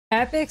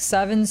Epic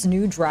 7's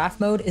new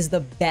draft mode is the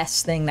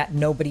best thing that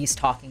nobody's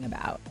talking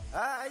about.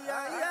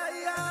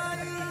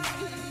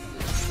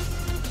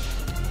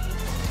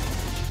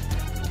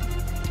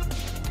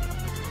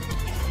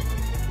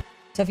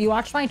 So if you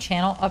watched my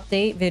channel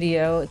update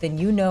video, then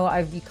you know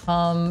I've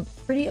become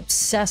pretty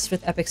obsessed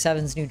with Epic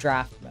 7's new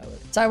draft mode.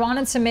 So I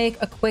wanted to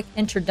make a quick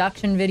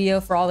introduction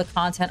video for all the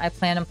content I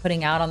plan on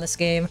putting out on this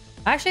game.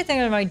 I actually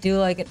think I might do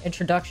like an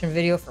introduction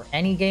video for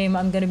any game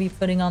I'm going to be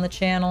putting on the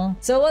channel.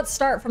 So let's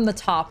start from the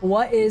top.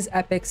 What is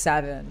Epic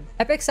 7?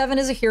 Epic 7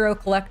 is a hero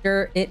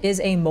collector. It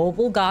is a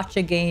mobile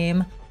gacha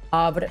game.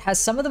 But it has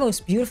some of the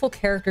most beautiful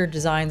character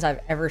designs I've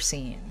ever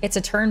seen. It's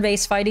a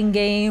turn-based fighting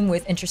game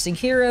with interesting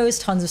heroes,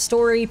 tons of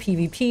story,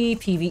 PvP,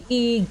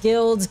 PvE,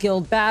 guilds,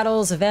 guild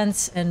battles,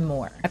 events, and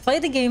more. I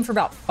played the game for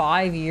about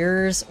 5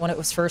 years when it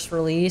was first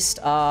released,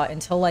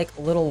 until like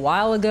a little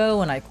while ago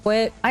when I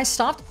quit. I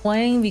stopped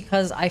playing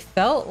because I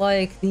felt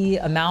like the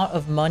amount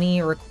of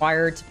money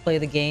required to play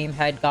the game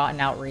had gotten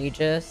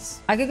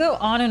outrageous. I could go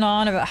on and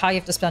on about how you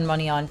have to spend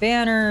money on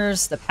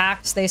banners, the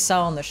packs they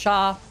sell in the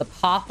shop, the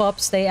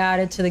pop-ups they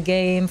added to the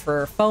game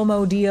for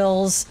FOMO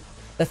deals,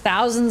 the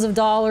thousands of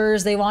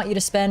dollars they want you to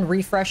spend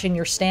refreshing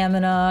your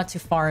stamina to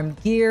farm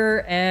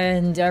gear,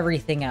 and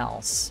everything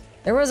else.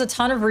 There was a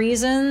ton of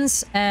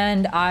reasons,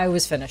 and I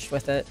was finished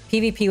with it.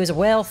 PvP was a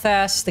whale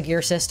fest, the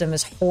gear system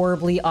is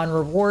horribly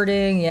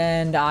unrewarding,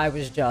 and I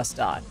was just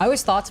done. I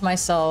always thought to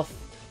myself,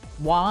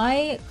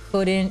 why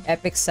couldn't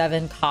Epic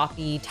 7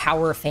 copy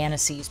Tower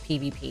Fantasy's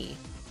PvP?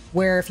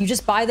 Where if you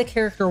just buy the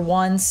character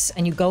once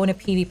and you go into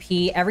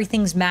PvP,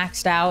 everything's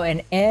maxed out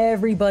and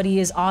everybody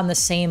is on the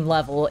same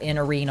level in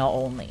arena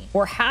only.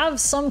 Or have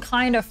some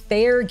kind of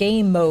fair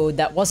game mode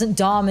that wasn't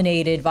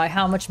dominated by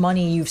how much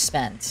money you've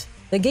spent.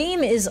 The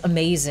game is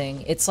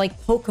amazing. It's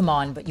like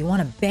Pokemon, but you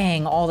want to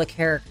bang all the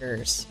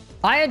characters.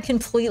 I had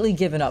completely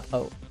given up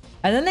hope.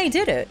 And then they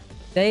did it.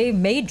 They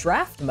made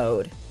draft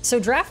mode. So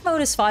draft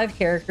mode is 5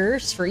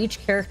 characters. For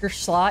each character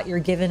slot, you're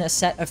given a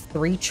set of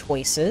 3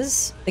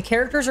 choices. The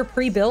characters are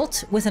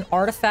pre-built with an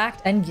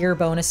artifact and gear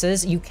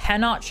bonuses. You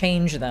cannot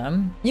change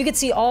them. You can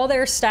see all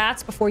their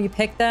stats before you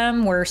pick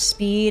them, where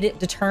speed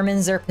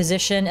determines their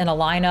position in a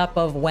lineup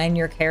of when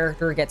your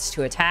character gets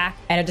to attack,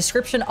 and a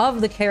description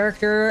of the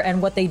character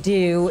and what they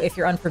do if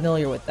you're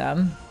unfamiliar with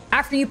them.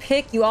 After you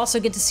pick, you also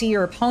get to see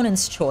your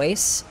opponent's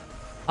choice.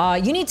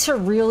 You need to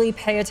really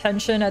pay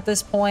attention at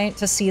this point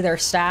to see their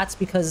stats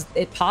because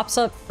it pops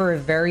up for a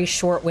very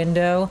short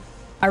window.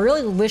 I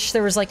really wish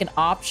there was like an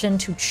option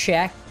to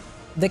check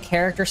the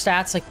character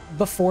stats like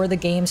before the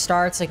game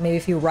starts. Like maybe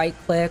if you right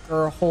click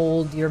or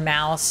hold your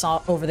mouse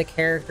over the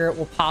character, it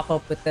will pop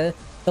up with the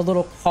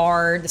little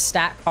card, the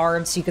stat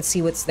card, so you can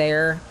see what's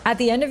there. At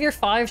the end of your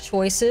 5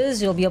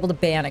 choices, you'll be able to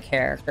ban a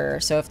character.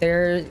 So if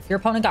your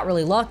opponent got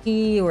really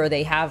lucky or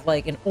they have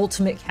like an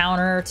ultimate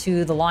counter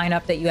to the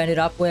lineup that you ended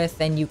up with,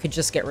 then you could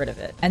just get rid of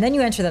it. And then you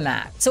enter the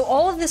map. So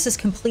all of this is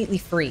completely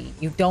free.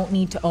 You don't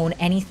need to own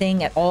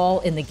anything at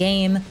all in the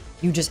game.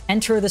 You just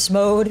enter this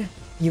mode,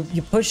 you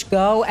push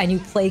go, and you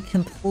play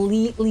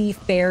completely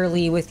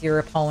fairly with your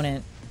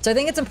opponent. So I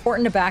think it's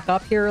important to back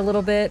up here a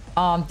little bit.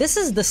 This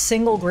is the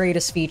single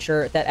greatest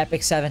feature that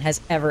Epic 7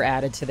 has ever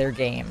added to their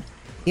game.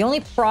 The only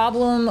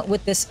problem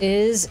with this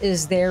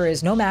is there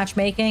is no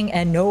matchmaking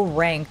and no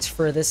ranked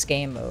for this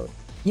game mode.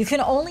 You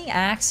can only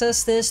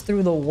access this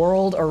through the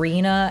world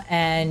arena,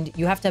 and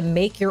you have to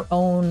make your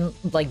own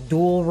like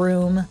duel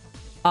room.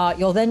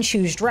 You'll then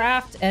choose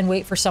draft and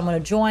wait for someone to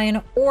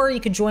join, or you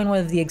could join one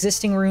of the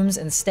existing rooms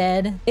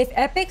instead. If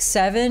Epic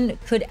 7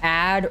 could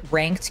add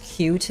ranked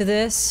queue to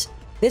this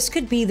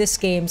could be this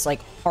game's like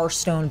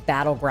Hearthstone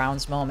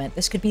Battlegrounds moment.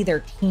 This could be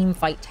their team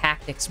fight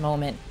tactics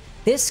moment.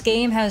 This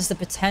game has the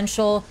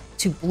potential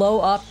to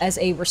blow up as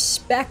a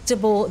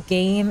respectable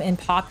game in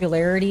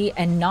popularity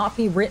and not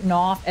be written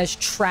off as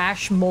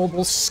trash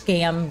mobile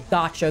scam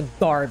gotcha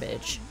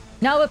garbage.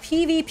 Now, the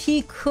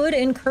PvP could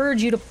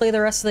encourage you to play the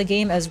rest of the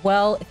game as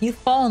well. If you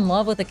fall in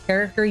love with a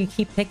character you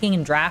keep picking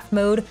in draft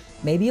mode,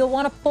 maybe you'll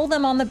want to pull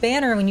them on the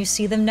banner when you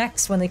see them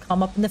next when they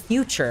come up in the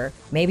future.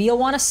 Maybe you'll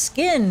want a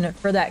skin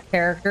for that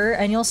character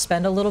and you'll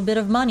spend a little bit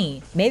of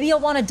money. Maybe you'll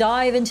want to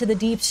dive into the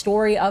deep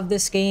story of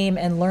this game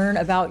and learn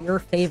about your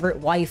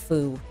favorite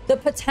waifu. The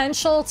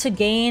potential to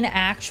gain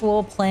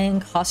actual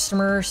playing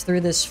customers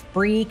through this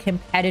free,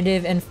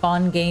 competitive, and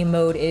fun game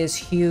mode is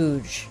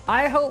huge.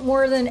 I hope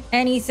more than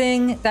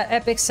anything that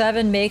Epic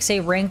 7 makes a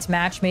ranked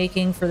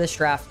matchmaking for this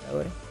draft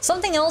mode.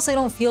 Something else I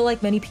don't feel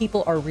like many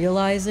people are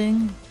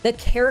realizing, the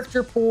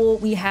character pool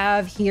we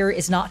have here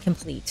is not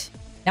complete.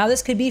 Now,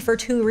 this could be for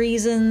 2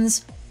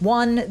 reasons.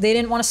 1, they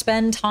didn't want to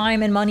spend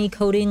time and money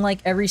coding like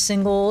every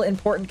single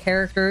important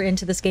character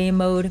into this game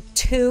mode.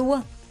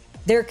 2,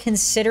 they're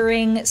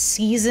considering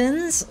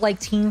seasons like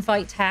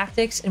Teamfight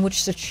Tactics, in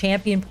which the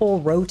champion pool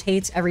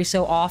rotates every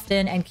so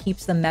often and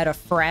keeps the meta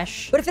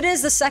fresh. But if it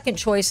is the second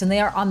choice and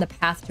they are on the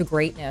path to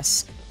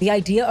greatness, the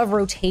idea of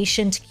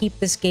rotation to keep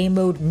this game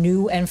mode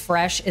new and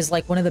fresh is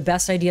like one of the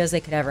best ideas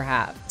they could ever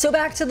have. So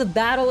back to the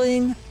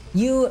battling.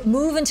 You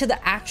move into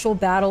the actual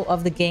battle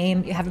of the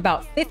game. You have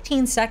about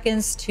 15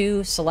 seconds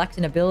to select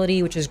an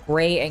ability, which is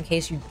great in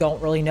case you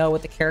don't really know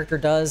what the character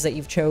does that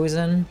you've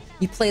chosen.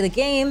 You play the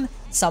game,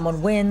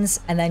 someone wins,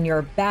 and then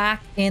you're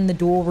back in the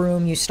duel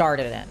room you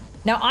started in.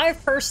 Now,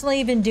 I've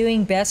personally been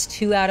doing best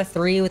 2 out of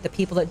 3 with the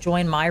people that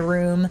join my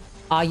room.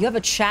 You have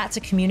a chat to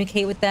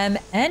communicate with them,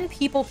 and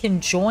people can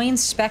join,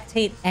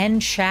 spectate,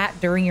 and chat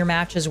during your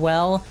match as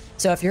well.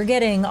 So if you're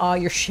getting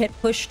your shit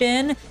pushed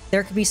in,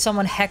 there could be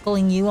someone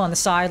heckling you on the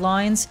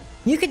sidelines.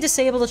 You could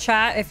disable the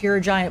chat if you're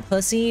a giant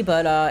pussy,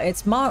 but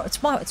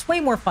it's way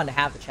more fun to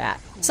have the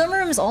chat. Some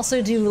rooms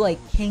also do like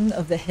King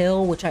of the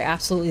Hill, which I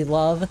absolutely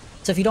love.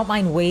 So if you don't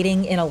mind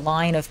waiting in a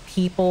line of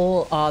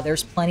people,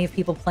 there's plenty of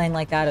people playing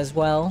like that as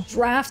well.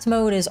 Draft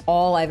mode is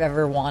all I've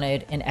ever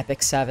wanted in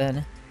Epic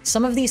 7.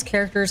 Some of these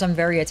characters I'm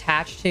very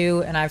attached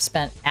to, and I've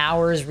spent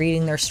hours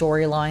reading their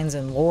storylines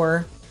and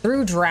lore.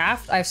 Through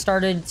Draft, I've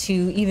started to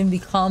even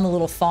become a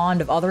little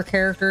fond of other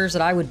characters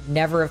that I would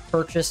never have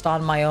purchased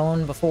on my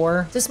own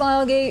before. So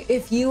Smilegate,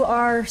 if you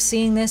are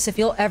seeing this, if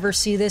you'll ever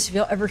see this, if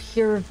you'll ever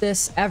hear of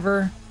this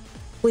ever,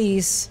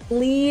 please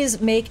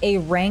make a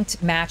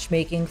ranked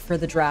matchmaking for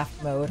the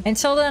draft mode.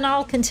 Until then,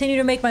 I'll continue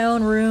to make my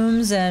own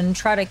rooms and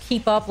try to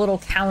keep up little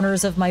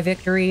counters of my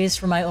victories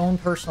for my own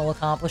personal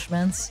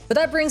accomplishments. But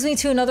that brings me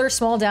to another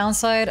small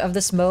downside of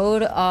this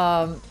mode.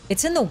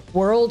 It's in the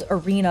world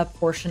arena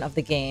portion of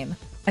the game.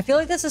 I feel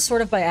like this is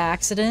sort of by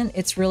accident.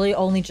 It's really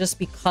only just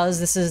because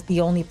this is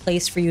the only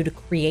place for you to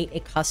create a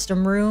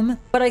custom room.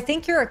 But I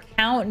think your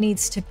account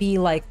needs to be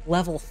like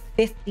level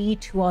 50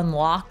 to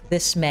unlock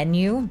this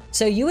menu.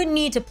 So you would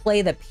need to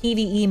play the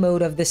PvE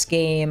mode of this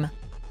game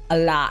a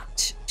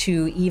lot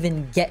to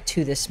even get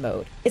to this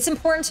mode. It's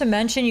important to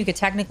mention you could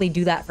technically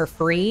do that for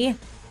free.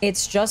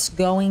 It's just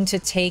going to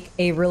take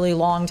a really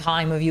long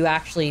time of you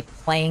actually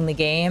playing the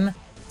game.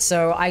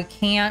 So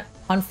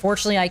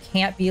unfortunately, I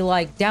can't be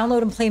like,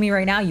 download and play me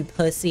right now, you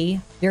pussy.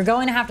 You're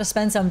going to have to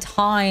spend some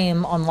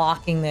time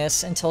unlocking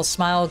this until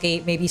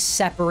Smilegate maybe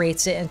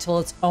separates it into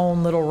its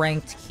own little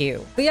ranked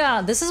queue. But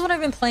yeah, this is what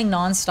I've been playing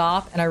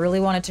nonstop, and I really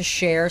wanted to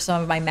share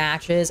some of my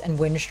matches and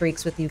win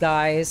streaks with you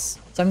guys.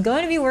 So I'm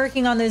going to be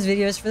working on those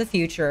videos for the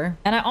future.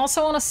 And I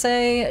also want to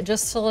say,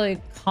 just to like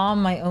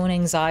calm my own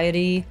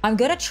anxiety, I'm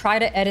going to try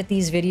to edit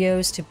these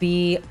videos to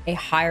be a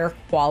higher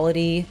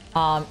quality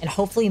and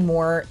hopefully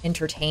more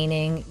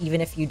entertaining, even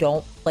if you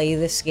don't play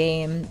this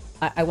game.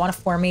 I want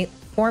to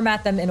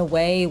format them in a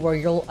way where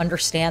you'll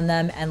understand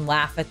them and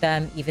laugh at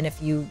them, even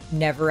if you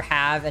never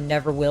have and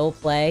never will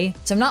play.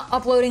 So I'm not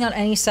uploading on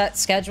any set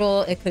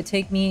schedule. It could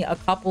take me a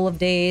couple of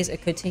days.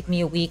 It could take me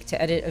a week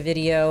to edit a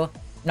video. I'm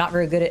not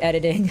very good at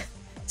editing.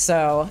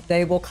 So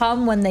they will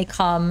come when they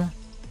come.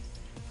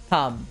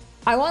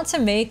 I want to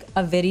make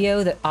a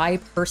video that I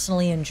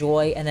personally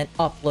enjoy and then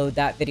upload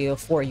that video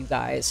for you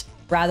guys,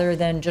 rather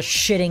than just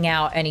shitting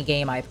out any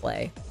game I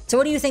play. So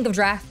what do you think of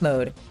draft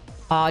mode?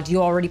 Do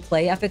you already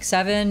play Epic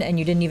 7 and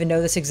you didn't even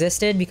know this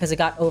existed because it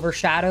got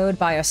overshadowed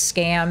by a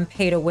scam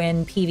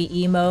pay-to-win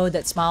PvE mode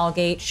that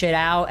Smilegate shit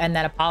out and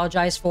then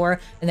apologized for,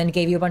 and then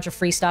gave you a bunch of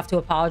free stuff to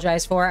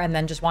apologize for, and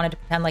then just wanted to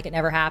pretend like it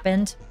never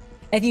happened?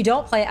 If you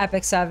don't play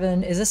Epic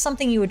 7, is this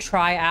something you would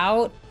try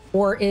out?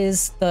 Or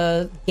is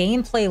the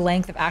gameplay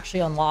length of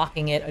actually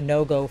unlocking it a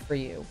no-go for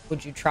you?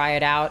 Would you try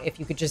it out if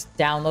you could just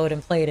download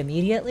and play it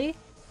immediately?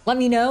 Let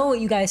me know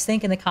what you guys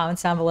think in the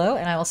comments down below,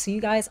 and I will see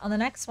you guys on the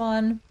next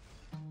one.